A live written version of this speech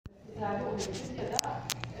özelde olabilir ya da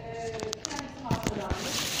kendisi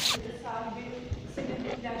hastalanmış ya da sahibi senin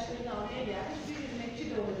ilaçlarını almaya gelmiş bir hizmetçi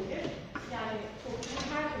de olabilir. Yani toplumun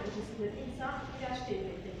her ülkesinde insan ilaç temin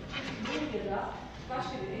etmek için ya da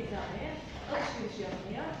başka bir eczaneye alışveriş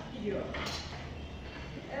yapmaya gidiyor.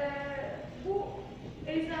 Bu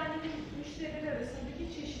eczanenin müşteriler arasındaki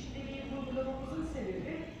çeşitliliği vurgulamamızın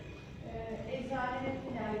sebebi eczanenin,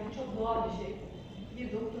 yani bu çok doğal bir şey.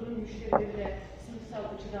 Bir doktorun müşterileri de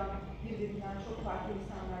sınıfsal açıdan birbirinden çok farklı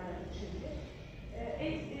insanlarla oluşabilir.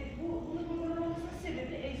 Bunu vurgulamamızın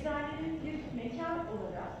sebebi eczanenin bir mekan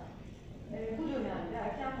olarak bu dönemde,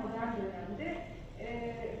 erken modern dönemde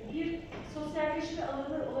bir sosyalleşme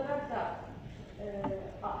alanı olarak da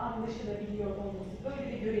anlaşılabiliyor olması.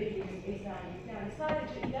 Böyle bir görevliyiz eczaneyiz. Yani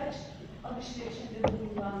sadece ilaç alışverişinde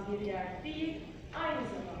bulunan bir yer değil, aynı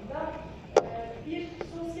zamanda bir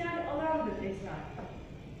sosyal alandır eczane.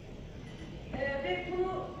 Ve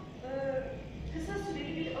bunu kısa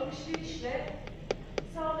süreli bir alışverişle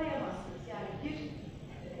sağlayamazsınız. Yani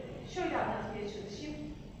şöyle anlatmaya çalışayım.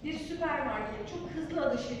 Bir süpermarket, çok hızlı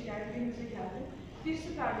alışveriş, yani günümüze geldim. Bir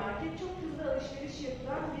süpermarket çok hızlı alışveriş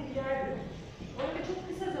yapılan bir yerdir. Orada çok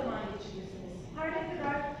kısa zaman geçirirsiniz. Her ne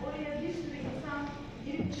kadar oraya bir sürü insan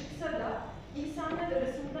girip çıksa da insanlar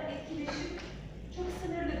arasında etkileşim çok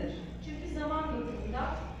sınırlıdır. Çünkü zaman yolunda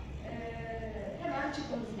hemen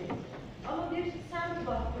çıkmanız gerekir. Ama bir semt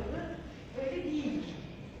bakkalı öyle değildir.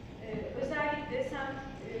 Özellikle semt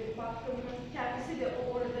bakkalının kendisi de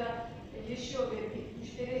orada yaşıyor ve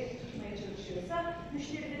müşteri tutmaya çalışıyorsa,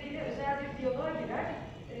 müşterileriyle özel bir diyaloğa girer.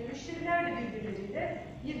 Müşteriler de birbirleriyle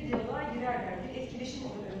bir diyaloğa girerler, bir etkileşim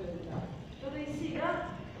oranlarında. Dolayısıyla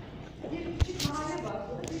bir küçük mahalle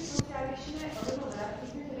bakkalı bir sosyalleşme alanı olarak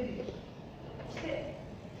hizmet edebilir. İşte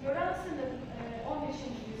Floransa'nın 15.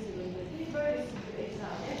 yüzyılındaki böylesi bir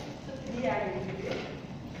eczane, tıpkı diğerleri gibi,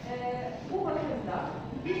 bu bakımda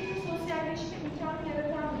bir tür sosyalleşme imkanı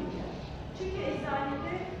yaratan bir yer. Çünkü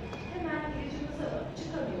eczanede hemen ilacınızı alıp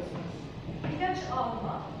çıkamıyorsunuz. İlaç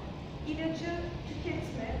alma, ilacı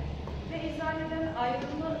tüketme ve eczaneden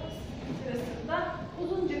ayrılma sırasında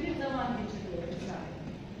uzunca bir zaman geçiriyor eczane.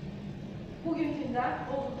 Bugünkünden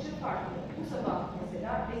oldukça farklı. Bu sabah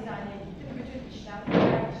mesela eczaneye gittim, bütün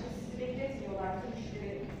işlemler, işte sizi bekletmiyorlarsa,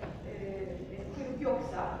 müşteri kuyruk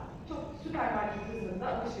yoksa, çok süpermarket hızında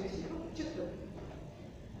alışveriş yapıp çıktım.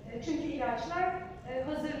 Çünkü ilaçlar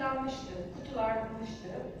hazırlanmıştı,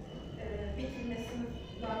 kutulanmıştı, vitrine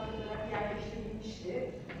sınıflandırılarak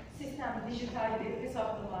yerleştirilmişti. Sistem dijitalde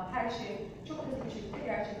hesaplama, her şey çok hızlı bir şekilde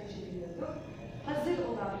gerçekleşebiliyordu. Hazır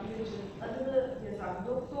olan ilacın adını yazan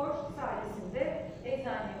doktor sayesinde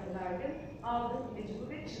eczaneye verdim, aldım ilacımı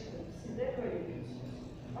ve çıktım. Siz de böyle biliyorsunuz.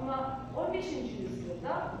 Ama 15.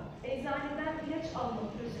 yüzyılda eczaneden ilaç alma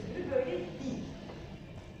prosedürü böyle değil.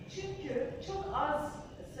 Çünkü çok az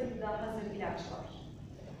sayıda hazır ilaç var.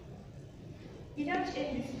 İlaç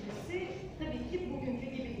endüstrisi tabii ki bugünkü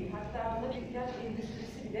gibi değil. Hatta buna bir ilaç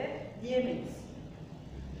endüstrisi bile diyemeyiz.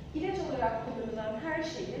 İlaç olarak kullanılan her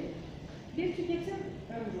şeyin bir tüketim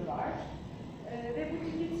ömrü var. Ve bu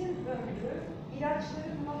tüketim ömrü,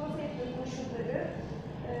 ilaçların muhafaza etme koşulları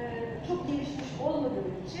çok gelişmiş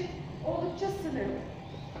olmadığı için oldukça sınırlı.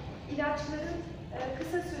 İlaçların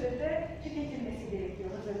kısa sürede tüketilmesi gerekiyor,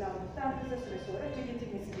 hazırlandıktan kısa süre sonra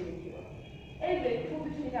tüketilmesi gerekiyor. Elbette bu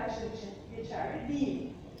bütün ilaçlar için geçerli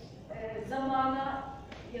değil. Zamana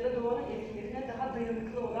ya da doğanın etkilerine daha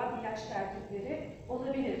dayanıklı olan ilaç terkipleri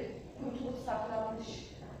olabilir. Kurutulup saklanmış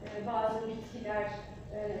bazı bitkiler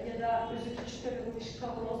ya da özütü çıkarılmış,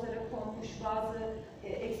 kavanozlara konmuş bazı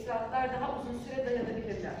ekstratlar daha uzun süre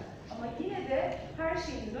dayanabilirler. Ama yine de her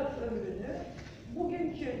şeyin raf ömrünü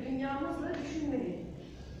bugünkü dünyamızla düşünmeliyiz.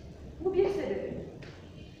 Bu bir sebebi.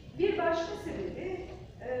 Bir başka sebebi,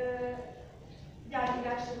 yani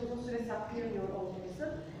ilaçları uzun süre saklayamıyor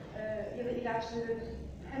olması ya da ilaçların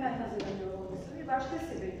hemen hazırlanıyor olması. Bir başka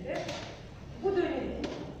sebebi de bu dönemin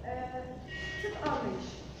tıp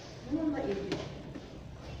anlayışı. Bununla ilgili.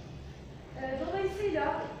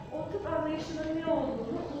 Dolayısıyla o tıp anlayışının ne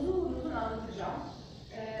olduğunu uzun uzun anlatacağım.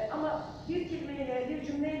 Ama bir kelimeyle, bir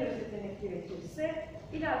cümleyle özetlemek gerekirse,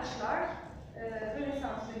 ilaçlar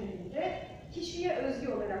Rönesans döneminde kişiye özgü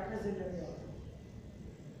olarak hazırlanıyor.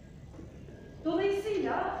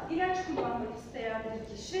 Dolayısıyla ilaç kullanmak isteyen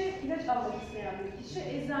bir kişi, ilaç almak isteyen bir kişi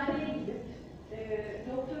eczaneye gidip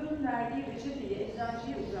doktorun verdiği reçeteyi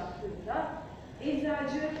eczacıya uzattığında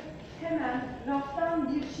eczacı hemen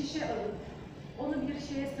raftan bir şişe alıp onu bir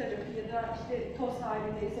şeye sarıp ya da işte toz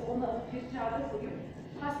halindeyse onu alıp bir kağıda koyup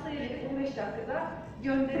hastaya verip 15 dakikada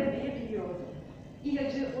gönderemeyebiliyordu.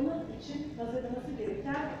 İlacı onun için hazırlaması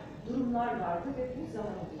gereken durumlar vardı ve bu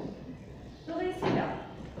zaman alıyordu.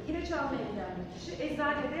 kişi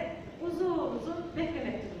eczanede uzun uzun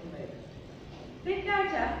beklemek durumundaydı.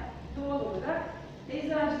 Beklerken doğal olarak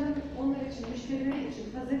eczacının onlar için, müşterileri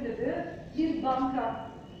için hazırladığı bir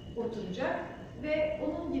banka oturacak ve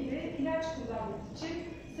onun gibi ilaç kullanmak için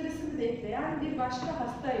sırasını bekleyen bir başka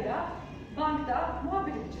hastayla bankta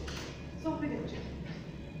muhabbet edecek, sohbet edecek.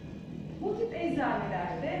 Bu tip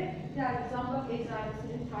eczanelerde, yani Zambak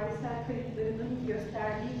Eczanesi'nin tarihsel kayıtlarının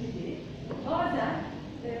gösterdiği gibi bazen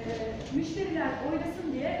müşteriler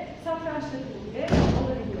oynasın diye satrançları bile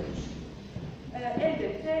olabiliyormuş.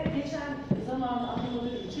 Elbette geçen zamanı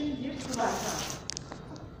anlamaları için bir sırayla.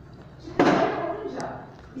 Şimdi böyle olunca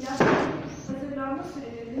ilaçların hazırlanma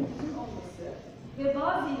sürelerinin uzun olması ve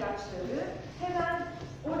bazı ilaçları hemen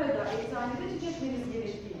orada eczanede tüketmeniz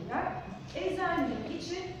gerektiğinden eczanenin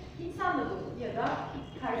içi insanla dolu ya da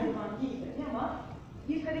her zaman değil ama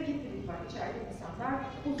bir hareketlilik var. İçeride insanlar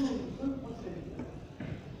uzun uzun oturabiliyor.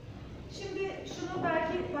 Şimdi şunu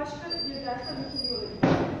belki başka bir dersten hatırlıyor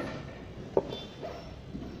olabilirim.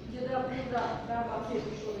 Ya da burada ben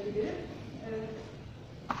bahsetmiş olabilirim.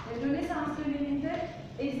 Rönesans döneminde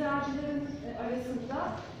eczacıların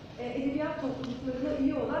arasında edebiyat topluluklarına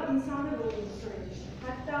üye olan insanlar olduğunu söylemiştim.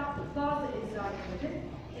 Hatta bazı eczanelerin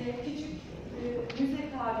küçük müze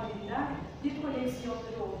tabirinden bir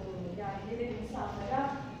koleksiyonları olduğunu, yani gelen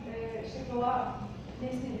insanlara işte doğa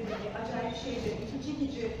nesnelerini, acayip şeyleri,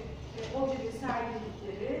 çekici objeleri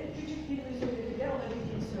sergiledikleri küçük bir müzeleri de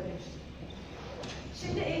olabildiğini söylemiştim.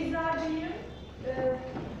 Şimdi eczacıyım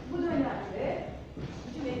bu dönemde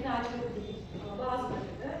bütün eczacıları değil ama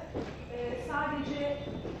bazılarını sadece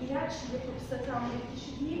ilaç yapıp satan bir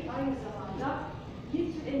kişi değil, aynı zamanda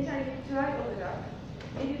bir tür entelektüel olarak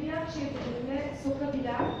edebiyat çevrelerine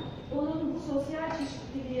sokabilen, onun bu sosyal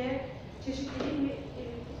çeşitliliğin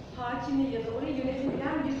hakimi ya da orayı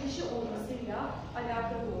yönetebilen bir kişi olmasıyla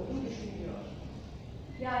alakalı olduğunu düşünüyor.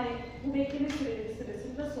 Yani bu bekleme süreleri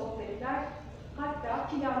sırasında sohbetler, hatta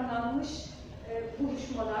planlanmış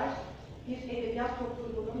buluşmalar, bir edebiyat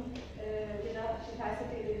topluluğunun ya da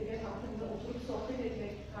felsefe edebiyat hakkında oturup sohbet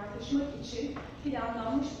etmek, tartışmak için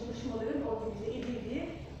planlanmış buluşmaların organize edildiği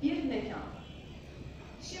bir mekan.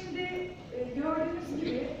 Şimdi gördüğünüz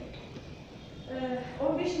gibi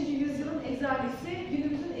 15. yüzyılın eczanesi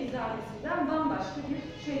günümüzün eczanesinden bambaşka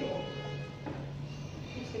bir şey oldu.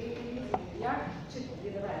 İşte dediğimiz gibi bir yer çıktı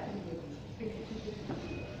ya da belki biliyoruz.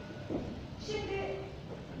 Şimdi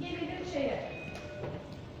gelelim şeye.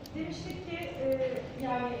 Demiştik ki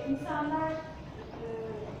yani insanlar,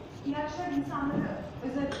 ilaçlar insanlara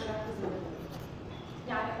özel olarak hazırlanıyor.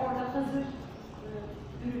 Yani orada hazır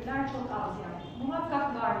ürünler çok az yani.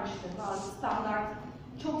 Muhakkak varmıştır bazı standart,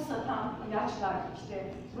 çok satan ilaçlar,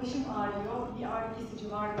 işte başım ağrıyor, bir ağrı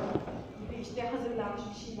kesici var mı gibi işte hazırlanmış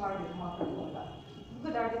bir şey var mı muhakkak orada. Bu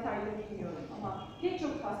kadar detaylı bilmiyorum ama pek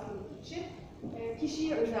çok hastalık için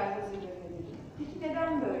kişiye özel hazırlanıyor. Peki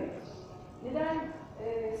neden böyle? Neden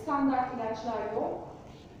standart ilaçlar yok?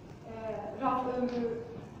 Raf ömrü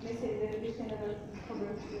meseleleri bir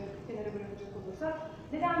kenara bırakacak olursak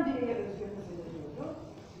neden bireye özgür hazırlanıyordu?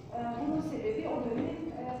 Bunun sebebi o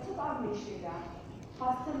dönemin tıp anlayışıyla,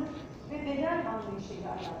 hastalık ve beden anlayışıyla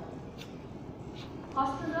alakalı.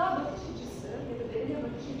 Hastalığa bakış açısı ya da bedene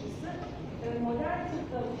bakış açısı modern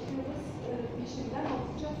tıpla alıştığımız biçimden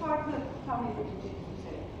oldukça farklı tahmin edilecek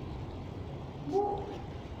üzere. Bu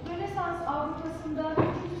Rönesans Avrupa'sında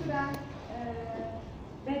hüküm süren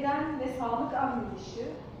beden ve sağlık anlayışı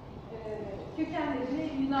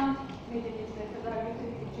kökenlerini Yunan medeniyetine kadar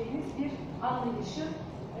götürebileceğimiz bir anlayışın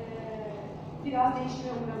biraz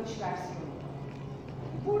değişime uğramış versiyonu.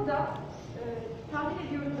 Burada tahmin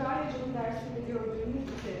ediyorum Galyacı'nın dersinde gördüğümüz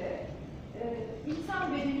üzere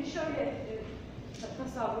insan bedeni şöyle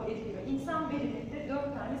tasavvur ediliyor. İnsan bedeninde 4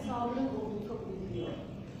 tane salgın olduğu kabul ediliyor.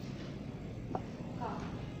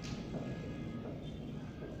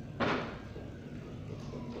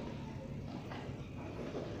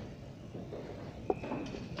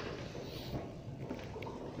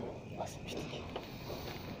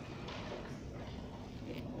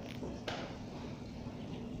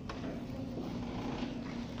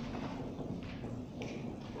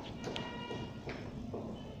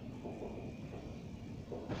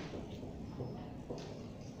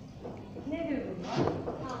 Nedir bunlar?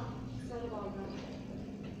 Sarı balgam.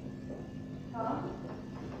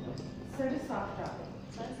 Sarı safra.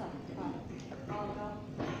 Sarı safra. Balgam.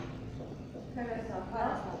 Kara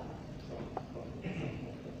safra.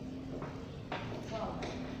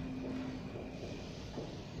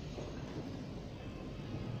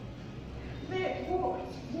 Ve bu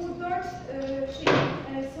 4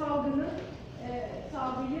 salgının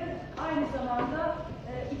salgıyı aynı zamanda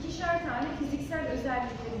ikişer tane fiziksel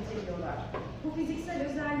özellikler inceliyorlar. Bu fiziksel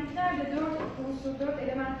özellikler de 4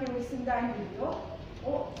 element teorisinden geliyor.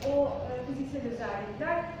 O fiziksel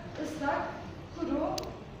özellikler ıslak, kuru,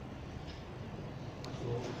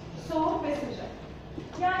 soğuk ve sıcak.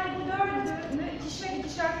 Yani bu dördünü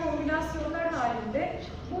ikişer kombinasyonlar halinde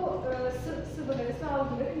bu sıvıları,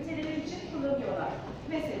 salgıları niteleri için kullanıyorlar.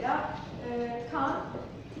 Mesela kan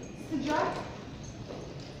sıcak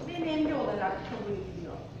ve nemli olarak kabul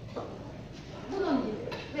ediliyor. Bunun gibi.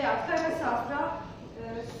 Veya kara safra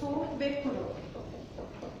soğuk ve kuru.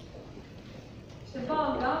 İşte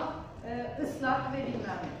balgam ıslak ve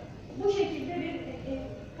bilmem ne. Bu şekilde bir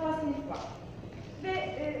tasnif var. Ve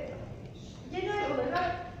genel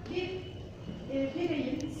olarak bir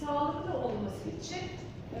bireyin sağlıklı olması için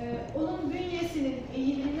onun bünyesinin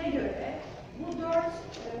eğilimine göre bu 4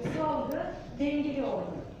 salgı dengeli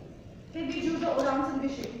olmalı ve vücuda orantılı bir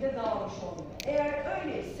şekilde dağılmış olmalı. Eğer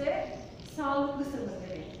öyleyse sağlıklısınız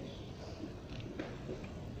demektir.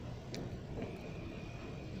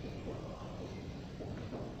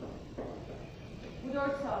 Bu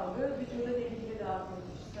 4 salgı vücuda dengeli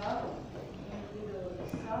dağıtılmışsa,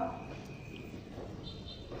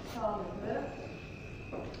 sağlıklı.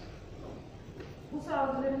 Bu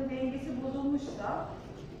salgıların dengesi bozulmuşsa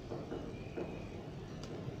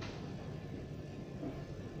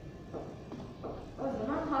o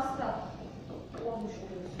zaman hasta olmuş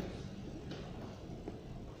oluyorsunuz.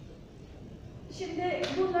 Şimdi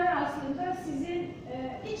bunlar aslında sizin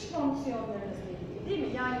iç fonksiyonlarınızla ilgili değil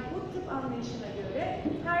mi? Yani bu tıp anlayışına göre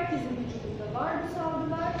herkesin vücudunda var bu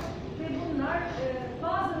salgılar ve bunlar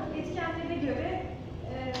bazı etkenlere göre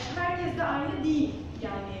herkes de aynı değil.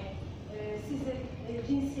 Yani sizin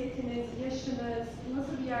cinsiyetiniz, yaşınız,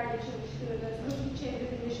 nasıl bir yerde çalıştığınız, nasıl bir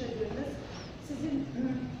çevrede yaşadığınız sizin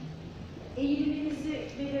eğiliminizi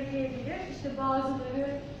belirleyebilir. İşte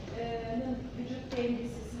bazılarının vücut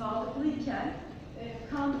dengesi sağlıklıyken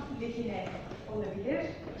kan lehine olabilir.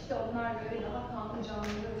 İşte onlar böyle daha kanlı canlı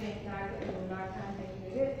renklerde olurlar, ten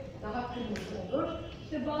renkleri daha kırmızı olur.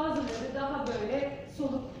 İşte bazıları daha böyle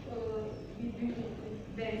soluk bir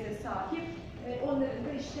benze sahip. Onların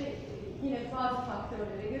da işte yine bazı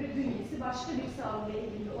faktörlere göre bünyesi başka bir salgıya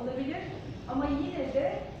ilgili olabilir. Ama yine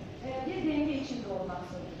de bir denge içinde olmak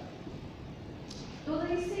zorunda.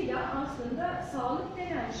 Dolayısıyla aslında sağlık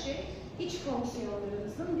denen şey iç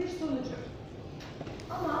fonksiyonlarımızın bir sonucu.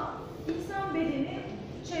 Ama insan bedeni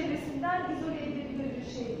çevresinden izole edilebilir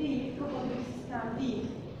bir şey değil, kapalı bir sistem değil.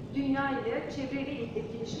 Dünya ile çevreyle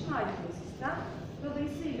etkileşim halinde bir sistem.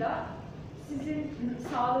 Dolayısıyla sizin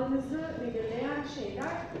sağlığınızı belirleyen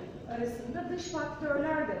şeyler arasında dış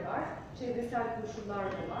faktörler de var, çevresel koşullar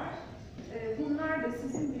da var. Bunlar da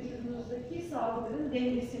sizin vücudunuzdaki salgıların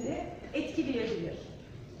dengesini etkileyebilir.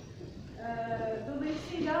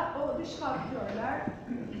 Dolayısıyla o dış faktörler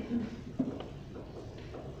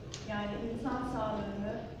yani insan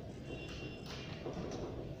sağlığını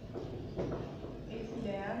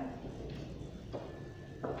etkileyen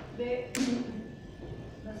ve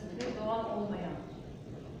nasıl diyeyim, doğal olmayan,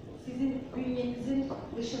 sizin bünyenizin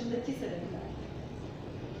dışındaki sebepler.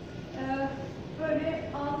 Böyle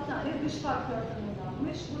 6 tane dış faktör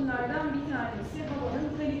tanımlanmış. Bunlardan bir tanesi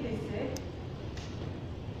havanın kalitesi.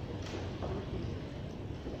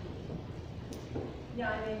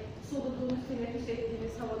 Yani soluduğunuz, teneffüs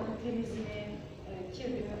ettiğiniz havanın temizliği,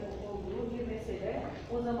 kirli olduğu bir mesele.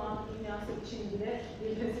 O zaman dünyası için bile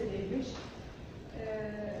bir meseleymiş.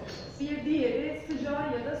 Bir diğeri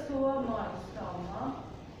sıcağa ya da soğuğa maruz kalma.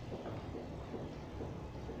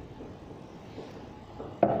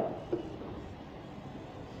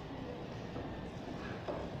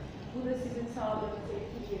 Bu da sizin sağlığınızı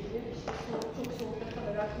etkileyebilir. İşte çok soğukta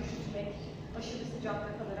kalarak üşütmek, aşırı sıcakta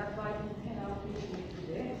kalarak vitamin penaltı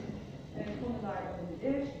gibi konular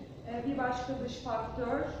olabilir. Bir başka dış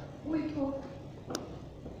faktör uyku.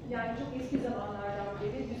 Yani çok eski zamanlardan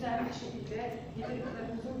beri düzenli bir şekilde gece kadar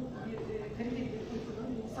uzun bir kaliteli bir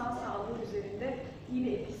uykunun insan sağlığı üzerinde iyi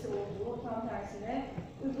bir etkisi olduğu, tam tersine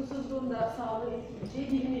uykusuzluğun da sağlığı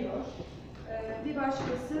etkileyeceği biliniyor. Bir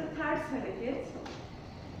başkası ters hareket.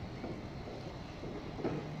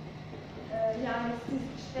 Yani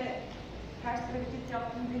siz işte ters hareket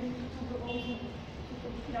yaptığım benim tutuldu, omzum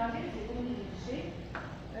tutuldu falan deriz ya, bunun gibi bir şey.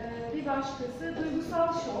 Bir başkası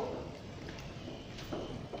duygusal şok.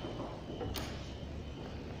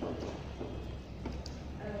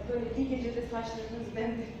 Böyle bir gecede saçlarınız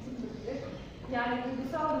bembeyaz. Yani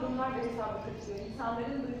duygusal durumlar da hesaba katılıyor.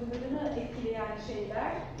 İnsanların duygularını etkileyen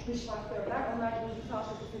şeyler, dış faktörler, onlar duygusal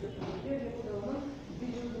şoku sebep olabilir ve bu da onun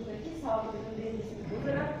vücudundaki sağlığının dengesini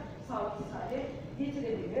bozarak sağlıksız hale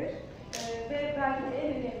getirebilir. ve belki de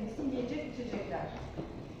en önemlisi yiyecek içecekler.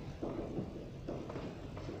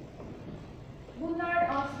 Bunlar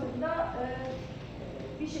aslında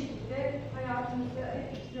bir şekilde hayatımızda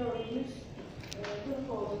hep gördüğümüz,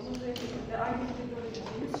 tanık olduğumuz ve şekilde aynı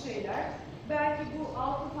görebildiğimiz şeyler. Belki bu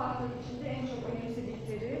 6 faktör içinde en çok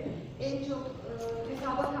önemsedikleri, en çok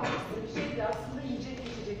hesaba kattıkları şey de aslında yiyecek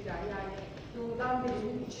içecekler. Yani doğrudan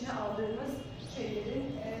belirinin içine aldığımız şeylerin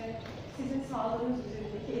sizin sağlığınız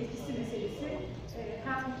üzerindeki etkisi meselesi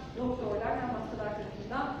hem doktorlar hem hastalar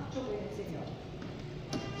tarafından çok önemseniyor.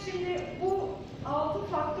 Şimdi bu 6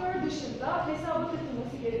 faktör dışında hesaba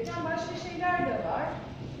katılması gereken başka şeyler de var.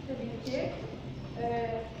 Tabii ki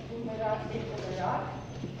bunlara ek olarak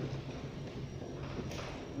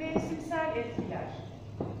mevsimsel etkiler.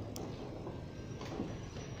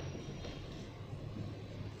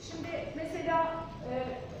 Şimdi mesela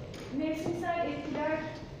mevsimsel etkiler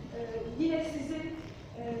yine sizin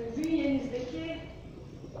bünyenizdeki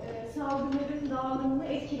salgınların dağılımını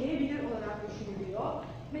etkileyebilir olarak düşünülüyor.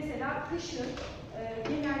 Mesela kışın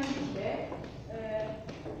genellikle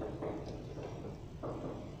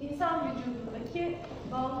insan vücudundaki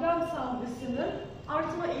balgam salgısının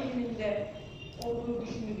artma eğiliminde olduğu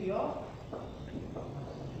düşünülüyor.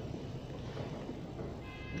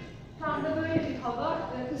 Tam da böyle bir hava,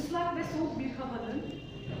 ıslak ve soğuk bir havanın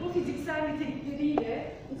bu fiziksel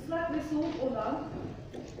nitelikleriyle ıslak ve soğuk olan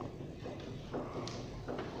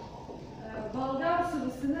balgam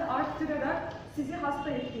sıvısını arttırarak sizi hasta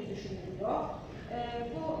ettiği düşünülüyor.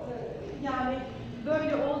 Yani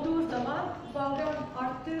böyle olduğu zaman, balgam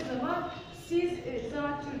arttığı zaman siz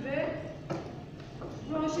zatürre,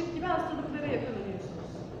 bronşit gibi hastalıklara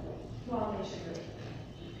yakalanıyorsunuz bu anlayışa göre.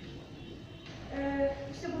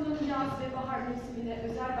 İşte bunun yaz ve bahar mevsimine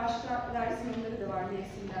özel başka versiyonları da var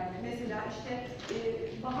mevsimlerde. Mesela işte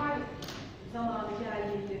bahar zamanı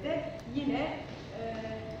geldiğinde de yine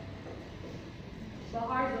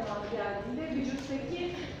bahar zamanı geldiğinde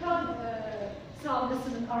vücuttaki kan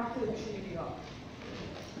salgısının arttığı düşünülüyor.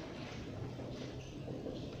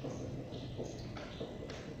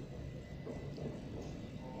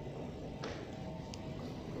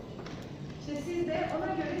 İşte siz de ona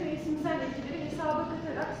göre mevsimsel etkileri hesaba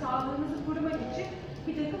katarak sağlığınızı korumak için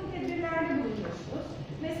bir takım tedbirlerde bulunuyorsunuz.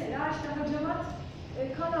 Mesela işte hacamat,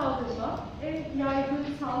 kan aldırma en yaygın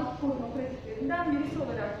sağlık koruma pratiklerinden birisi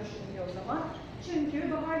olarak düşünülüyor o zaman.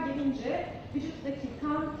 Çünkü bahar gelince vücuttaki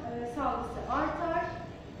kan salgısı artar,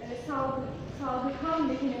 salgı kan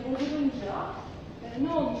lehine bozulunca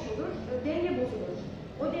ne olmuş olur? Denge bozulur.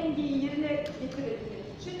 O dengeyi yerine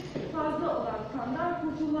getirebilmek için fazla olan kandan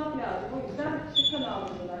kurtulmak lazım. O yüzden işte kan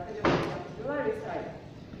aldırıyorlar, hacamat yaptırıyorlar vesaire.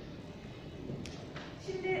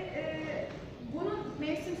 Şimdi bunun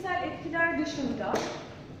mevsimsel etkiler dışında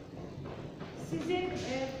sizin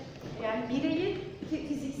yani bireyin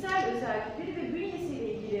fiziksel özellikleri ve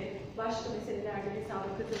bünyesiyle ilgili başka meselelerde hesaba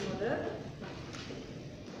katılmalı.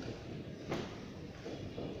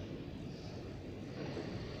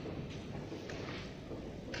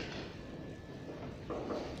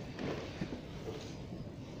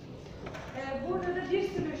 Burada da bir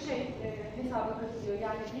sürü şey hesaba katılıyor.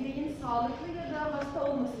 Yani bireyin sağlıklı ya da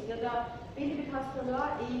hasta olması ya da belli bir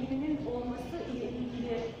hastalığa eğiliminin olması ile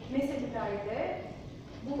ilgili meselelerde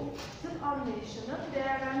bu tıp anlayışının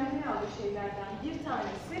değerlendirmeye aldığı şeylerden bir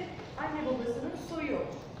tanesi anne babasının soyu.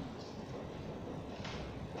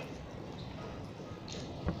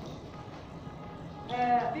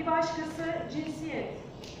 Bir başkası cinsiyet.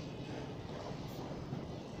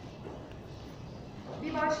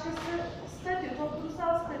 Bir başkası statü,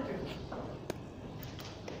 toplumsal statü.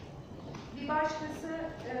 Bir başkası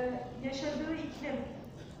yaşadığı iklim.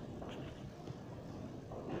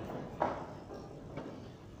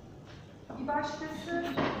 Bir başkası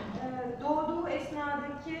doğduğu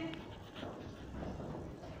esnadaki,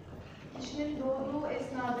 kişinin doğduğu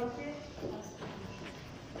esnadaki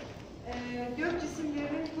gök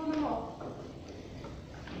cisimlerinin konumu.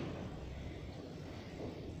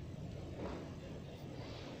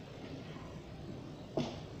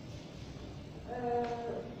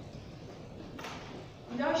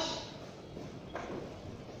 Yaş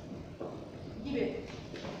gibi.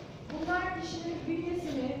 Bunlar kişinin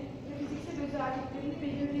bünyesini ve fiziksel özelliklerini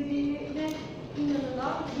belirlediğine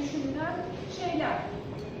inanılan, düşünülen şeyler.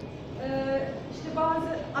 İşte bazı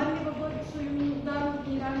anne baba soyundan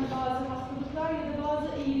gelen bazı hastalıklar ya da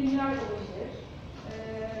bazı eğilimler olabilir.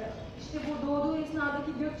 İşte bu doğduğu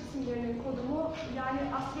esnadaki gök cisimlerinin konumu, yani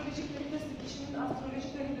astrolojik haritası, kişinin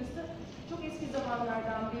astrolojik haritası çok eski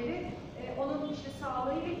zamanlardan beri onun işte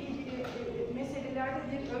sağlığıyla ilgili meselelerde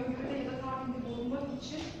bir öngörüde ya da tahminde bulunmak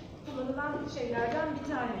için kullanılan şeylerden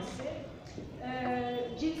bir tanesi.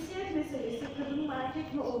 Cinsiyet meselesi, kadın mı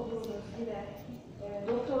erkek mi olduğunu yine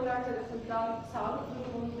doktorlar tarafından sağlık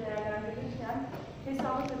durumunu değerlendirirken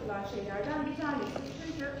hesaba katılan şeylerden bir tanesi.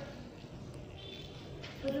 Çünkü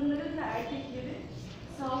kadınların ve erkeklerin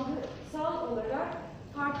salgısal olarak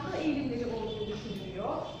farklı eğilimleri olduğu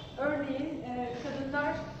düşünülüyor. Örneğin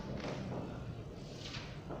kadınlar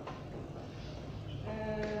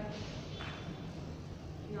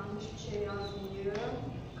yanlış bir şey yazmayayım.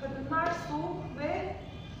 Kadınlar soğuk ve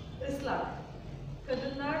ıslak.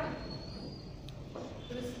 Kadınlar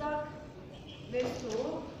ıslak ve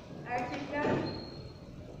soğuk. Erkekler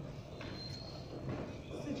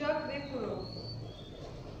sıcak ve kuru.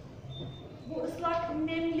 Bu ıslak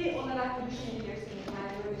nemli olarak da düşünebilirsiniz.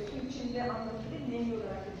 Yani böyle su içinde anlatılır, nemli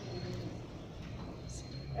olarak da düşünebilirsiniz.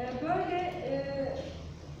 Böyle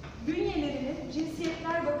bünyelerinin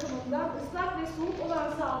cinsiyetler bakımından ıslak ve soğuk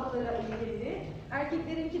olan salgılara eğilimli,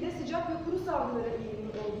 erkeklerinki de sıcak ve kuru salgılara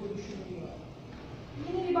eğilimli olduğu düşünülüyor.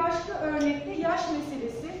 Yine bir başka örnekte yaş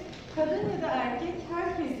meselesi. Kadın ya da erkek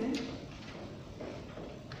herkesin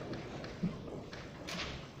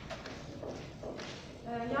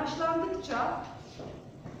yaşlandıkça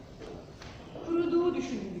kuruduğu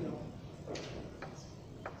düşünülüyor.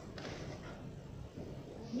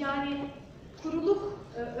 Yani kuruluk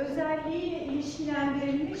özelliğiyle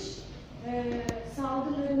ilişkilendirilmiş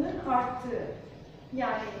salgılarının arttığı,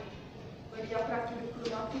 yani böyle yaprak gibi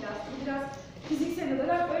kurulan plastik, biraz fiziksel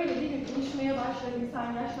olarak öyle değil mi? Konuşmaya başlar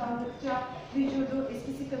insan yaşlandıkça vücudu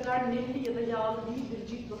eskisi kadar nemli ya da yağlı değildir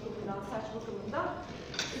cilt bakımından, saç bakımından.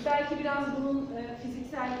 Belki biraz bunun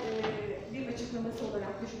fiziksel bir açıklaması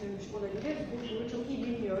olarak düşünülmüş olabilir. Bunu çok iyi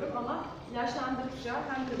bilmiyorum ama yaşlandıkça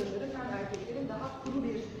hem kadınların hem erkeklerin daha kuru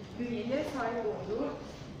bir bünyeye sahip olduğu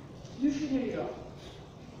düşünülüyor.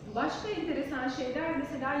 Başka enteresan şeyler,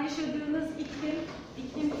 mesela yaşadığınız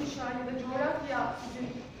iklim kuşağı ya da coğrafya sizin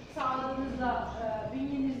sağlığınızla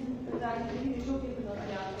bünyenizin özellikleriyle çok yakın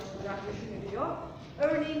alakalı olarak düşünülüyor.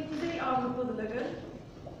 Örneğin Kuzey Avrupalıların,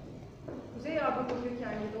 Kuzey Avrupa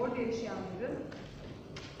kökenli orada yaşayanların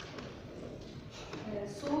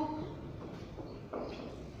soğuk,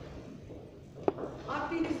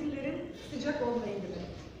 Akdenizlilerin sıcak olma eğilimi.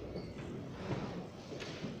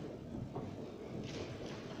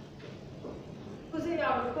 Kuzey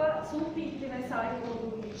Avrupa soğuk bir iklime sahip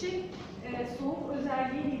olduğu için soğuk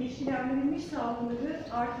özelliğiyle ilişkilendirilmiş salgınları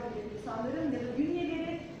artabilir insanların ya da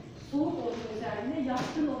bünyeleri soğuk olma özelliğine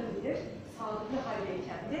yatkın olabilir sağlıklı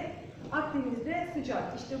haldeyken de. Akdeniz'de sıcak.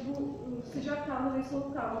 İşte bu sıcak kanlı ve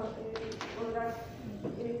soğuk kanlı olarak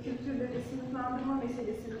kültürleri sınıflandırma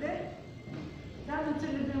meselesinde ben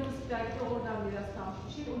hatırladığımız belki de oradan biraz kalmış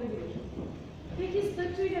bir şey olabilir. Peki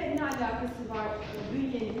statüyle ne alakası var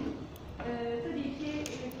bünyenin? Tabii ki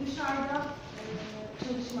dışarıda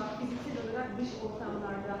çalışmak, fiziksel olarak dış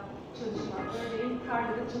ortamlarda çalışmak, örneğin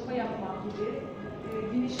tarlada çapa yapmak gibi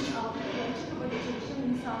güneşin altında açık havada çalışan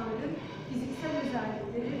insanların fiziksel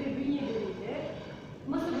özellikleri ve bünyeleriyle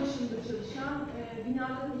masa başında çalışan,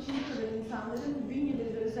 binaların içinde kalan insanların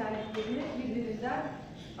bünyeleri ve özelliklerini birbirinden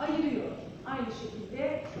ayırıyor. Aynı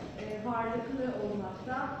şekilde varlıklı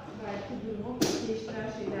olmakta belki durumu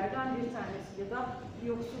değiştiren şeylerden bir tanesi ya da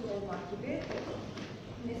yoksul olmak gibi.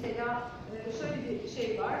 Mesela şöyle bir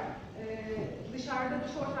şey var, dışarıda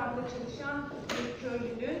dış ortamda çalışan bir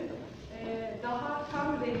köylünün daha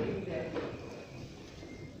kan rengiyle,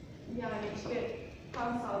 yani işte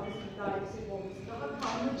kan salgısının daha yüksek olması, daha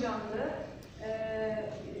kanlı canlı,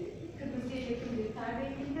 kırmızıya yakın bir ten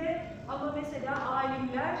renginde, ama mesela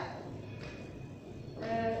alimler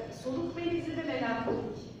soluk benizli ve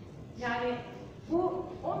melankolik. Yani bu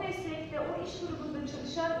o meslekte, o iş grubunda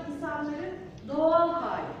çalışan insanların doğal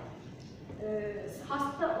hali.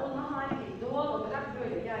 Hasta olma hali değil, doğal olarak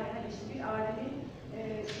böyle. Yani hani işte bir alimin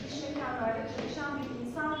dış mekanlarda çalışan bir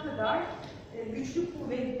insan kadar güçlü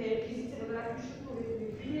kuvvetli, fiziksel olarak güçlü kuvvetli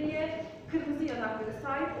bir bünyeye, kırmızı yanaklara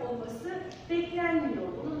sahip olması beklenmiyor.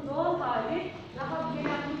 Bunun doğal hali daha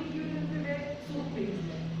melankolik görüntü ve soluk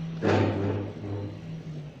benizli.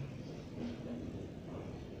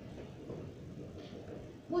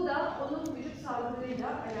 Bu da onun vücut salgılarıyla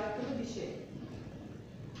alakalı bir şey.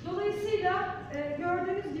 Dolayısıyla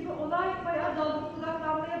gördüğünüz gibi olay bayağı dalgalı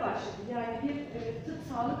budaklanmaya başladı. Yani bir tıp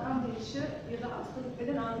sağlık anlayışı ya da hastalık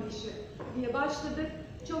beden anlayışı diye başladık.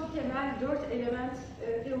 Çok temel 4 element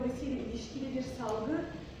teorisiyle ilişkili bir salgı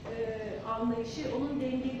anlayışı, onun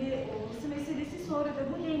dengeli olması meselesi, sonra da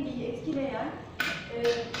bu dengeyi etkileyen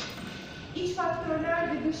iç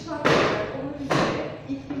faktörler ve dış faktörler, onun üzerine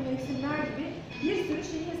iklim, mevsimler gibi bir sürü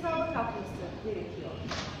şeyi hesaba katması gerekiyor.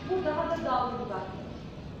 Bu daha da dalga budaklı.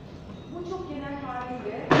 Bu çok genel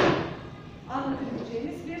haliyle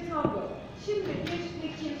görebileceğimiz bir tablo. Şimdi bir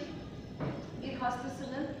hekim bir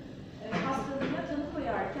hastasının hastalığına tanı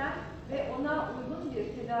koyarken ve ona uygun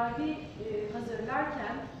bir tedavi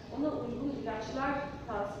hazırlarken, ona uygun ilaçlar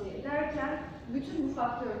tavsiye ederken bütün bu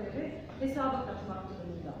faktörleri hesaba katmak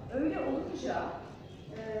durumunda. Öyle olunca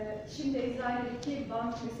şimdi eczanedeki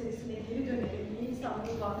bant meselesine geri dönelim. Niye insanlar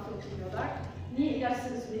bantı oturuyorlar? Niye ilaç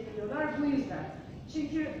sırası bekliyorlar? Bu yüzden.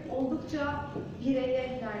 Çünkü oldukça bireye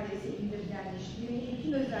neredeyse indirgenmiş, bireyin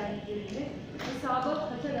bütün özelliklerini hesaba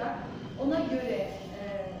katarak ona göre,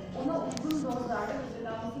 ona uygun dozlarda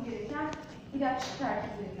hazırlanması gereken ilaç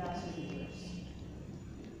terkiplerinden söz ediyoruz.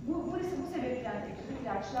 Bu sebepten getirdik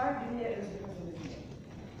ilaçlar bireye özgü hazırlanıyor.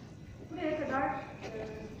 Buraya kadar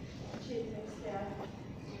şey etmek isteyen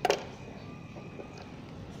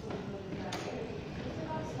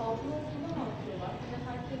Salgın olduğunda mı atıyorlar? Yani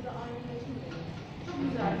herkese aynı ilacı mı veriyor? çok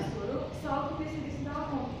güzel bir soru. Sağlık meselesi daha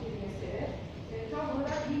komplike bir mesele. Tam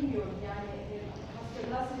olarak bilmiyorum yani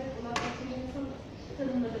hastalığa sebep olan bakterinin nasıl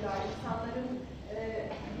tanımladılar, insanların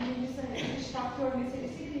birinci dış faktör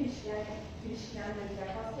meselesiyle ilişkilendirdiler.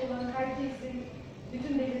 Hasta olan herkesin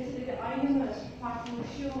bütün belirtileri aynı mı,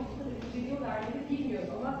 farklılaşıyor mu, bu kadar inceliyorlar mı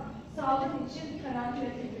bilmiyorum ama sağlık için karantina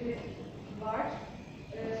tedbiri var.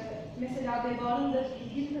 Mesela vebanın da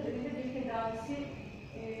bildiğim kadarıyla bir tedavisi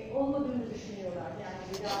olmadığını düşünüyorlar. Yani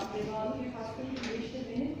vebalı bir hastayı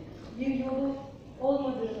iyileştirmenin bir yolu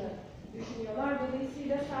olmadığını düşünüyorlar.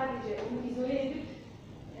 Dolayısıyla sadece onu izole edip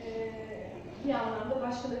bir anlamda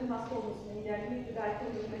başkalarının hasta olmasını engellemek ve belki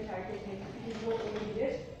ölüme terk etmek bir yol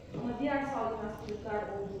olabilir. Ama diğer sağlık hastalıklar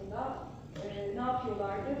olduğunda ne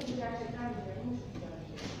yapıyorlardı? Bunu gerçekten bilmiyorum.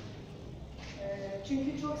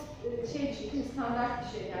 Çünkü çok şey bir şey, standart bir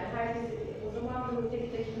şey. Yani herkes o zaman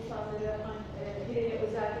böyle tek insanlara bireye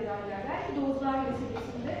özel tedaviler, belki dozlar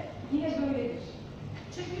meselesinde yine böyledir.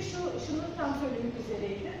 Çünkü şunu tam söylemek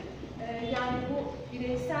üzereydim. Yani bu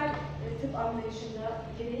bireysel tıp anlayışında,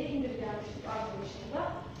 bireye indirgenmiş tıp anlayışında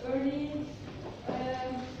örneğin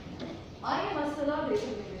aynı hastalığa da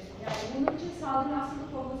yaşayabilirsin. Yani bunun için salgın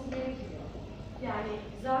hastalık olması gerekiyor. Yani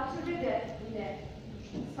zatürre de yine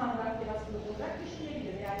standart bir hastalık olarak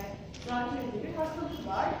düşünülebilir. Yani zatürre bir hastalık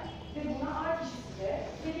var ve buna A kişisi de,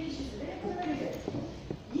 B kişisi de yapılabilir.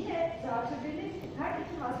 Yine zatürrenin her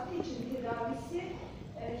iki hasta için tedavisi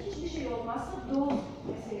hiçbir şey olmazsa doz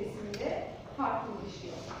meselesinde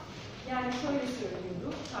farklılaşıyor. Yani şöyle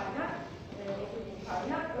söylüyorum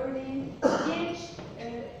kaynak, örneğin genç,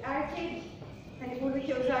 erkek, hani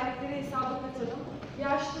buradaki özellikleri hesaba katalım,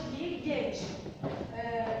 yaşlı değil, genç,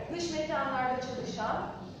 dış mekanlarda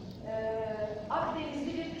çalışan,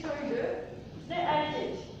 Akdenizli bir köylü ve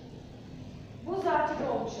erkek. Bu zatürre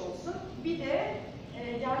olmuş olsun. Bir de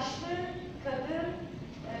yaşlı, kadın,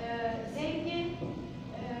 zengin,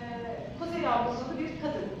 Kuzey Avrupalı bir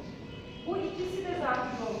kadın. Bu ikisi de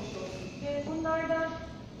zatürre olmuş olsun. Ve bunlardan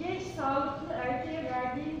genç, sağlıklı erkeğe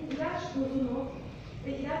verdiğin ilaç dozunu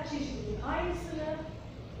ve ilaç çeşidinin aynısını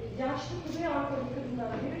yaşlı Kuzey Avrupalı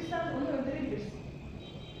kadından verirsen onu öldürebilirsin.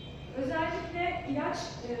 Özellikle ilaç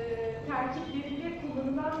terkiplerinde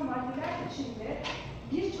kullanılan maddeler içinde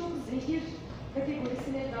birçok zehir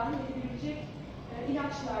kategorisine dahil edilebilecek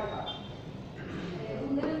ilaçlar var.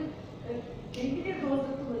 Bunların belli bir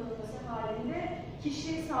dozda kullanılması halinde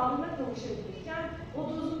kişi sağlığına kavuşabilirken o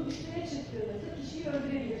dozun üstüne çıktığınızda kişiyi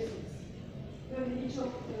öldürebilirsiniz. Böyle birçok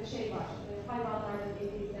şey var. Hayvanlarda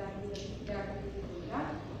belirlenen,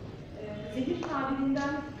 zehir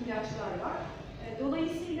tabirinden ilaçlar var.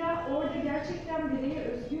 Dolayısıyla orada gerçekten bireye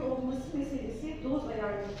özgü olması meselesi doz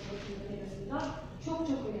ayarlaması bakımından en azından çok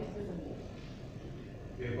önem kazanıyor.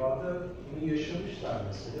 Vebada bunu yaşamışlar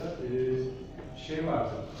mesela. Şey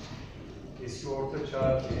vardı, eski orta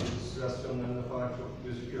çağ illüstrasyonlarında falan çok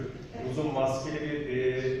gözüküyor. Evet. Uzun maskeli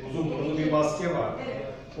bir, uzun burunlu bir maske var. Evet.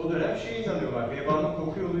 O dönem inanıyorlar, vebanın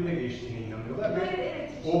koku yoluyla geçtiğine inanıyorlar. Evet,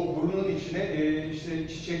 evet. O burnun içine işte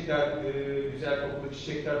çiçekler, güzel kokulu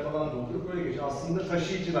çiçekler falan doldurup böyle geçiyor. Aslında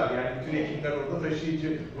taşıyıcılar, yani bütün hekimler orada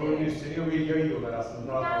taşıyıcı rolünü üstleniyor ve yayıyorlar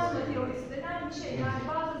aslında. Gaz teorisi denen bir şey. Yani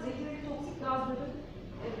bazı zehirli toksik gazların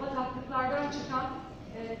bataklıklardan çıkan,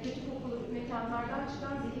 kötü kokulu mekanlardan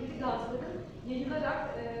çıkan zehirli gazların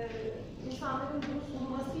yayılarak insanların bunu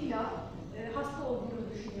solumasıyla hasta olduğunu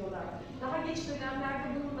düşünüyorlar. Daha geç dönemlerde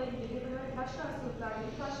bununla ilgili başka hastalıklarda,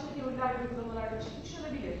 başka teoriler ve uygulamalarda çıkmış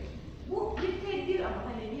olabilir. Bu bir tedbir ama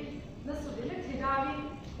hani bir nasıl denir, tedavi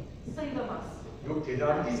sayılamaz. Yok,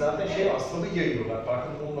 tedavi değil, zaten hastalığı yayıyorlar.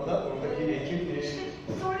 Farkında olmadan oradaki ekip... İşte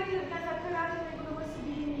sonra mesela karantina uygulaması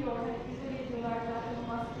bilinmiyor. Hani izole ediyorlar zaten o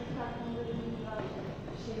maske takımlarında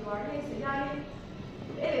bir şey var. Neyse yani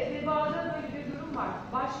evet, vebada böyle bir durum var.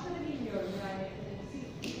 Başka da bilmiyorum yani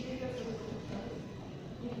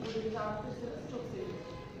fikrinizi anlatırsanız çok sevinirim.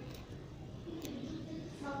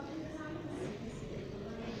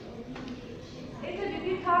 Tabii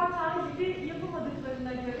bir kan takibi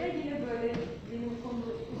yapamadıklarına göre yine böyle benim konu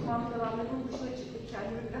uzmanlık alanlarının dışına çıktık,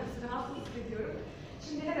 kendimi biraz rahatsız hissediyorum.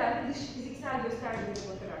 Şimdi herhalde dış fiziksel göstergelere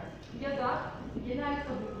bakarak ya da genel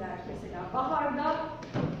kabuller mesela baharda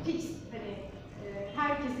fix hani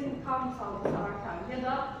herkesin kan salgısı artar ya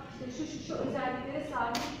da işte şu özelliklere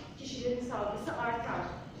sahip kişilerin salgısı artar.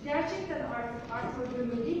 Gerçekten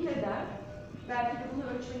arttırdığını bilmeden belki de bunu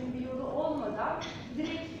ölçmenin bir yolu olmadan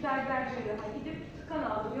direkt berbercilere gidip kan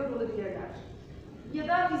aldırıyor olabilirler. Ya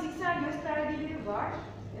da fiziksel göstergeleri var.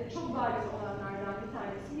 Çok bariz olanlardan bir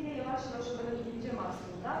tanesi. Yine yavaş yavaş onlara gideceğim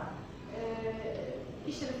aslında.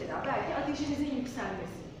 İşte mesela belki ateşinizin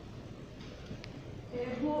yükselmesi.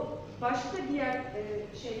 Bu başka diğer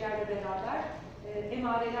şeylerle beraber,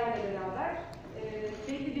 emarelerle beraber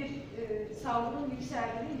belli bir salgının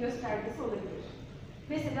yükseldiğinin göstergesi olabilir.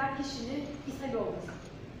 Mesela kişinin ishal olması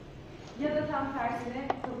ya da tam tersine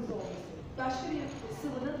kabız olması. Başka bir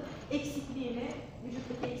sıvının eksikliğini,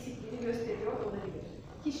 vücuttaki eksikliğini gösteriyor olabilir.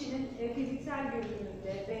 Kişinin fiziksel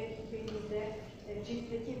görünümünde ve beyninde,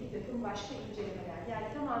 ciltteki bir takım başka incelemeler, yani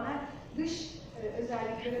tamamen dış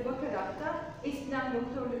özelliklere bakarak da eskiden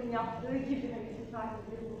doktorların yaptığı gibi bizim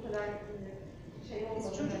tahlilleri bu kadar şey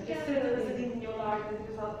olmadı. Çocukken sırtınızı dinliyorlardı,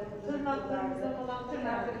 göz altlarınızı tırnaklarınıza falan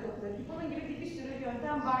tırnakları bakılırdı. Bunun gibi bir sürü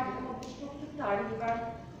yöntem vardı ama bu çok tıp tarihi,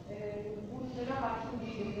 ben bunlara hakim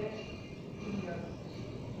değilim de bilmiyorum.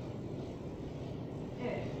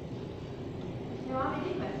 Evet. Devam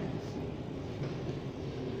edeyim mi?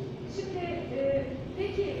 Şimdi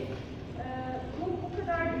peki bu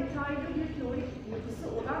kadar detaylı bir teorik yapısı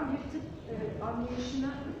olan bir tıp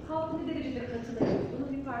anlayışına halk ne derecede katılır?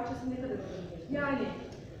 Bunun bir parçası ne kadar olabilir? Yani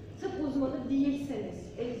tıp uzmanı değilseniz,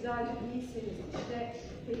 eczacı değilseniz, işte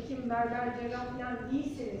hekim, berber, cerrah falan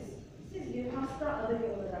değilseniz, siz bir hasta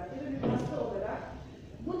adayı olarak ya da bir hasta olarak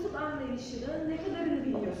bu tıp anlayışının ne kadarını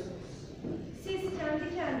biliyorsunuz? Siz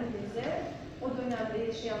kendi kendinize, o dönemde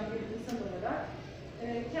yaşayan bir insan olarak,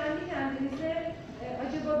 kendi kendinize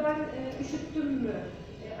acaba ben üşüttüm mü?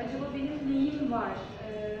 Acaba benim neyim var?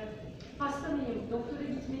 Hasta mıyım? Doktora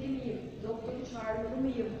gitmeli miyim? Doktoru çağırmalı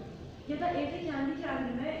mıyım? Ya da evde kendi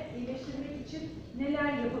kendime iyileştirmek için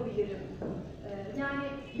neler yapabilirim? Yani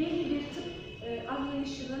belli bir tıp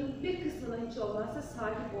anlayışının bir kısmına hiç olmazsa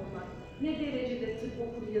sahip olmak. Ne derecede tıp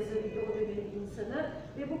okur yazarıydı o dönemin insanı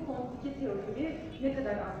ve bu komplike teoriyi ne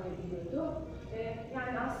kadar anlayabiliyordu?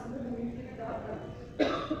 Yani aslında bu mümkün daha da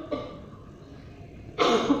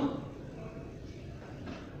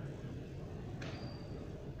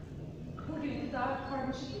bugün daha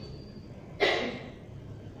karmaşık bir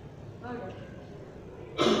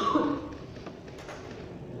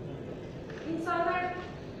İnsanlar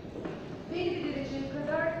belli bir dereceye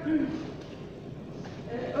kadar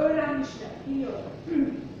öğrenmişler, biliyorlar.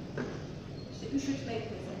 İşte üşütmek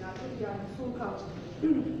mesela, yani soğuk almak.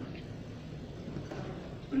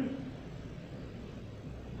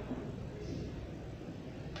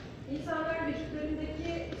 İnsanlar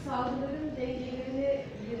vücutlarındaki salgıların dengelerini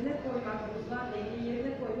yerine koymak, bozulan dengeyi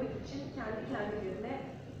yerine koymak için kendi kendilerine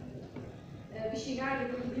bir şeyler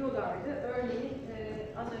yapabiliyorlardı. Örneğin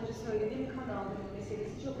az önce söylediğim kan aldırma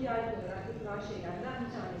meselesi çok yaygın olarak yapılan şeylerden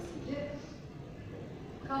bir tanesiydi.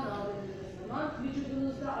 Kan aldırdığınız zaman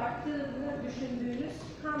vücudunuzda arttığını düşündüğünüz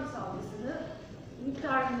kan salgısını,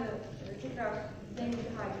 miktarını tekrar dengeli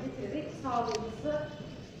hale getirerek sağlığınızı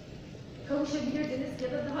kavuşabilirdiniz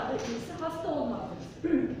ya da daha da iyisi hasta olmazdınız.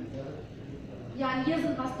 Yani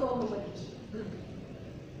yazın hasta olmamak için.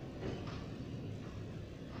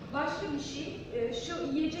 Başka bir şey,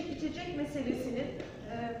 şu yiyecek içecek meselesinin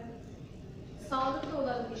sağlıklı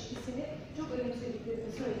olan ilişkisini çok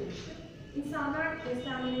önemsediklerini söylemiştim. İnsanlar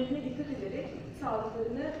beslenmelerine dikkat ederek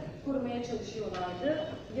sağlıklarını korumaya çalışıyorlardı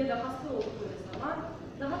ya da hasta oldukları zaman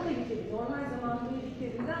daha kaliteli, normal zamanda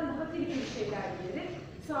yediklerinden daha kaliteli şeyler yiyerek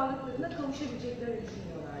sağlıklarına kavuşabileceklerini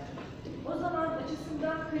düşünüyorlardı. O zaman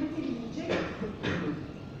açısından kaliteli yiyecek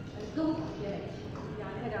tavuk yemek.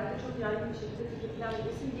 Yani herhalde çok yaygın bir şekilde tüketilen bir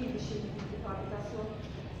besin değil, bir şimdi bir fabrikasyon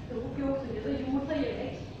tavuk yoktu ya da yumurta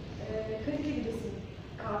yemek kaliteli besin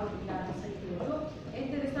kabiliğinden sayılıyordu.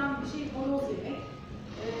 Enteresan bir şey horoz yemek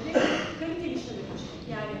ve kaliteli şarap içmek.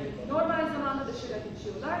 Yani normal zamanda da şarap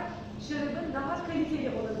içiyorlar. Şarabın daha kaliteli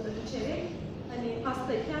olanını içerek hani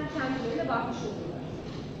hastayken kendilerine bakmış oluyorlar.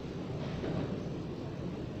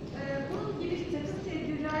 Bunun gibi bir takım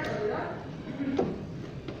tedbirler olarak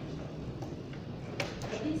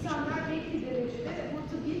İnsanlar belli derecede bu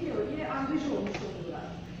tıbbi teoriye angaje olmuş oluyorlar.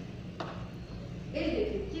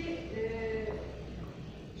 Elbette ki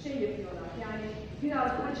şey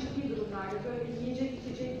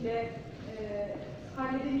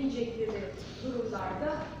halledemeyecekleri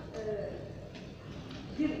durumlarda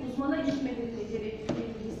bir uzmana gitmeleri gerektiğini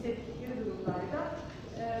hissettikleri durumlarda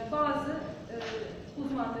bazı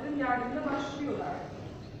uzmanların yardımına başvuruyorlar.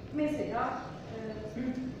 Mesela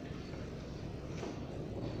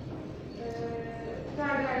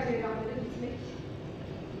berber cerrahlara gitmek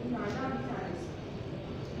bunlardan bir tanesi.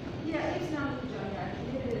 Diğer hepsini anlatacağım yani.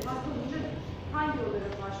 Hasta olunca hangi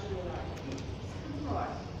yollara başvuruyorlar? Sıkıntı mı var?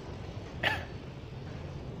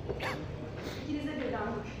 İkinize birden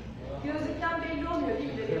bak. Gözlükten belli olmuyor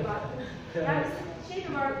değil mi nereye baktın? Yani şey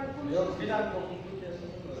mi var? Yok, bir dakika.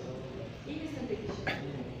 İyi misin peki şimdi?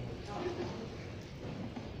 Tamam.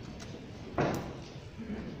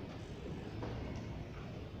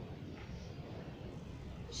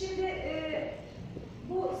 Şimdi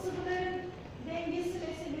bu sıvıların dengesi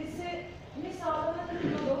meselesi ne sağlamak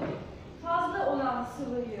yolu fazla olan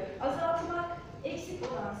sıvıyı azaltmak,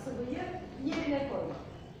 eksik olan sıvıyı yerine koymak.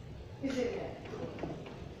 Üzerine.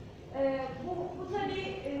 Bu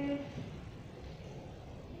tabii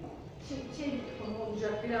şey bir konu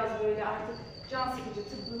olacak biraz böyle artık can sıkıcı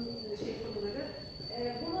tıbbın konuları.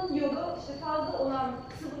 Bunun yolu işte fazla olan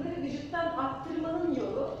sıvıları vücuttan arttırmanın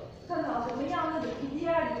yolu kan aldırmayı anladık. Bir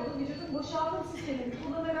diğer yolu vücudun boşaltım sistemini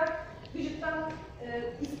kullanarak vücuttan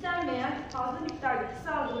istenmeyen fazla miktardaki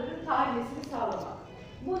salgıların tahliyesini sağlamak.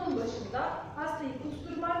 Bunun başında hastayı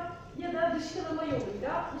kusturmak ya da dışkılama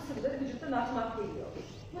yoluyla bu sıvıları vücuttan atmak geliyor.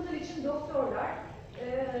 Bunun için doktorlar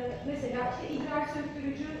mesela işte idrar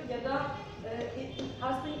söktürücü ya da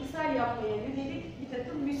hastayı ishal yapmaya yönelik bir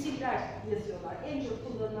takım müsiller yazıyorlar. En çok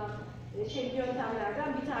kullanılan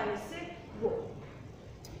yöntemlerden bir tanesi bu.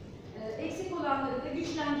 Eksik olanları da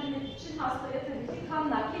güçlendirmek için hastaya tabii ki kan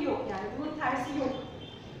nakli yok, yani bunun tersi yok.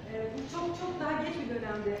 Bu çok daha geç bir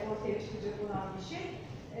dönemde ortaya çıkacak olan bir şey.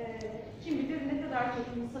 Kim bilir ne kadar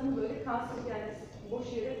çok insanın böyle kansız, yani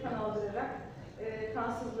boş yere kan aldırarak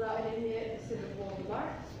kansızlığa, anemiyeye sebep oldular.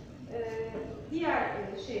 Diğer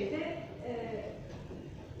şeyde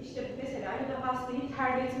işte mesela ya da hastayı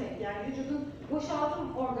terletmek, yani vücudun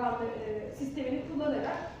boşaltım organları sistemini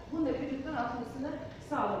kullanarak bunları vücuttan atmasını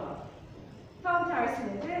sağlamak. Tam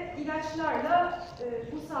tersine de ilaçlarla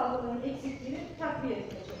bu salgıların eksikliğini takviye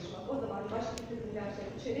etmeye çalışmak. O zaman başka bir takım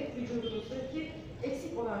ilaçlar içerek vücudumuzdaki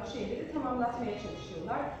eksik olan şeyleri tamamlatmaya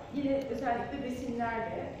çalışıyorlar. Yine özellikle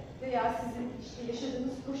besinlerle veya sizin işte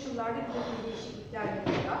yaşadığınız koşullarda bir takım değişikliklerle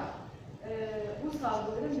bu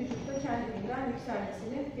salgıların vücutta kendiliğinden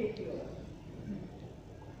yükselmesini bekliyorlar.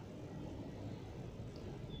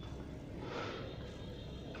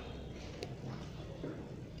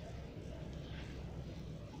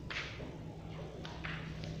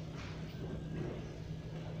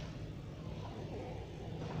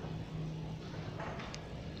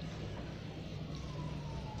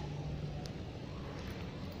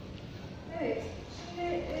 Evet,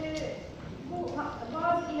 şimdi bu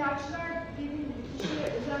bazı ilaçlar dediğim gibi kişiye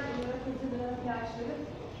özel olarak hazırlanan ilaçların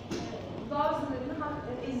bazılarını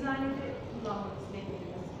eczanede kullanmanız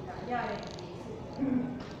bekleniyor. Yani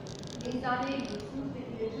eczaneye gidiyorsunuz ve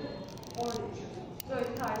ilacı orada içiyorsunuz.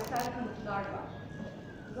 Böyle tarihsel kanıtlar var.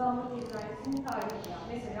 Zahmet eczanesinin tarihi.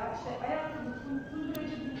 Mesela işte ayakta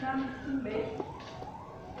kunduracı bilmem Tüm Bey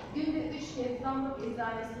günde 3 kez Zahmet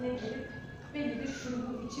eczanesine girip belli bir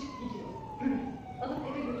şurubu içip gidiyor. Alıp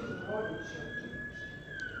eve götürüyor, orada içiyor.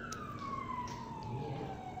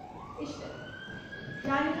 İşte,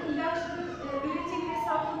 yani bu ilaçların üretim ve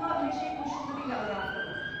satılma ve koşullarıyla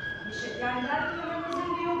alakalı bir şey. Yani belki hemen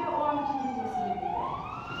hazırlıyor ve o anki bilmesiyle bile.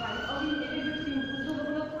 Yani alayım eve götüreyim,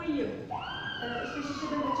 buzdolabına koyayım, işte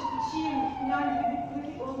şişeden açıp içeyim falan gibi bir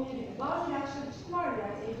pratik olmayabilir. Bazı ilaçlar için var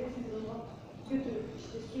yani evde siz onu götürüp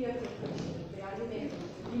işte suya karıştırıp veya yemeğe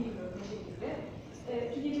karıştırıp bilmiyorum ne şekilde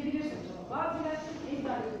tüketebilirsiniz ama bazı ilaçların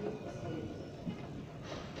eczanede gitmesi gerekiyor.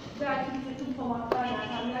 Belki bir takım tomatlar,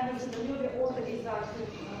 yöntemler hazırlanıyor ve orada eczacılar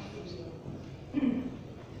için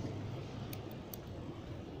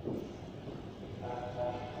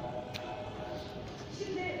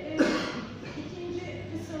Şimdi ikinci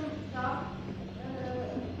kısımda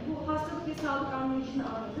bu hastalık ve sağlık anlayışını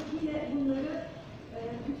anladık. Yine bunları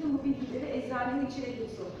bütün bu bilgileri eczanenin içine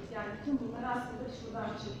soktuk. Yani bütün bunlar aslında şuradan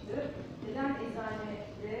çıktı. Neden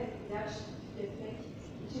eczanede ilaç tüketmek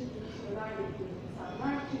için bu sıralar bekliyor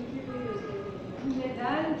insanlar? Çünkü böyle özellikle.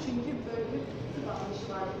 Neden? Çünkü böyle bir tıp anlayışı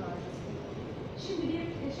var bunlar. Şimdi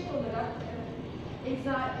bir şey olarak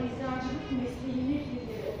eczacılık mesleğini bir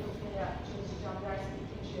yere oturtmaya çalışacağım dersin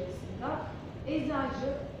ikinci yarısında. Eczacı,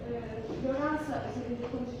 Floransa üzerinde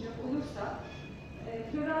konuşacak olursa,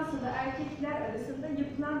 Floransa'da erkekler arasında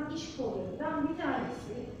yapılan iş kollarından bir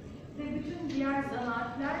tanesi ve bütün diğer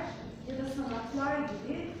zanaatler ya da sanatlar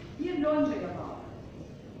gibi bir loncaya bağlı.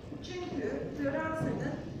 Çünkü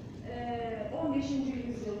Floransa'nın 15.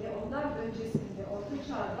 yüzyıl ve ondan öncesinde Orta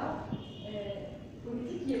Çağ'da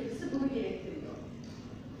politik yapısı bunu gerektiriyor.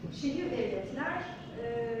 Şehir devletler,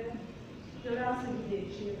 Floransa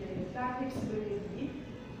gibi şehir devletler, hepsi böyle değil.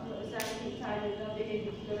 Ama özellikle İtalya'da,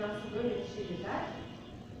 Venedik, Floransa böyle şehirler.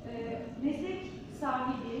 Meslek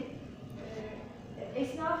sahibi,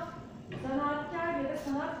 esnaf, zanaatkar ya da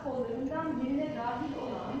sanat kollarından birine dahil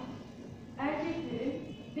olan erkeklerin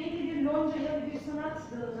belli bir loncaya ve bir sanat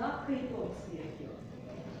dalına kayıt olması gerekiyor.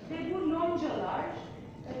 Ve bu loncalar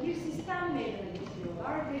bir sistem meydana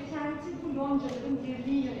getiriyorlar ve kenti bu loncaların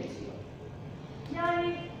birliği yönetiyor.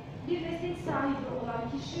 Yani bir meslek sahibi olan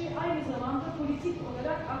kişi aynı zamanda politik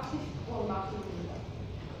olarak aktif olmak durumunda.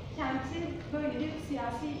 Kentin böyle bir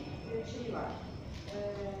siyasi şeyi var,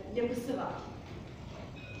 yapısı var.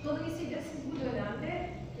 Dolayısıyla siz bu dönemde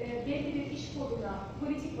belli bir iş koluna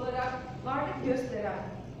politik olarak varlık gösteren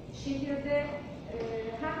şehirde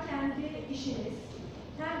hem kendi işiniz,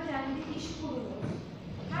 hem kendi iş kolunuz,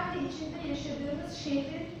 hem de içinde yaşadığınız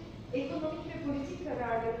şehrin ekonomik ve politik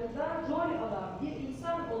kararlarında rol alan bir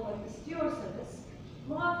insan olmak istiyorsanız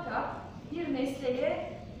muhakkak bir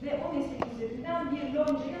mesleğe ve o meslek üzerinden bir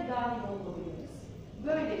loncaya dahil olmalısınız.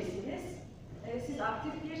 Böyleysiniz, siz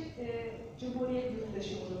aktif bir Cumhuriyet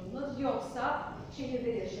yurttaşı olurdunuz, yoksa şehirde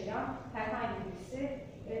yaşayan herhangi birisi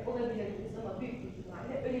olabilirdiniz ama büyük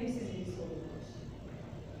ihtimalle önemsiz birisi olurdunuz.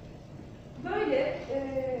 Böyle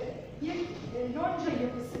bir lonca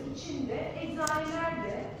yapısı içinde eczaneler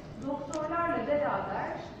de doktorlarla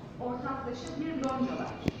beraber ortaklaşa bir lonca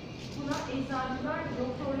var. Buna eczacılar ve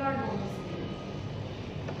doktorlar loncası deniyor.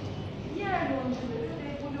 Diğer loncaları ve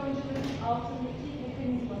bu loncaların altındaki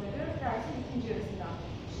mekanizmaları dersin ikinci yarısından.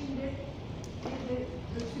 Şimdi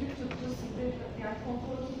öksürük tuttu, sizi yani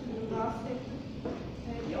kontrolü tutuyorum, rahatsız ettim.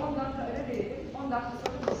 Bir 10 dakika ara verelim. 10 dakika sonra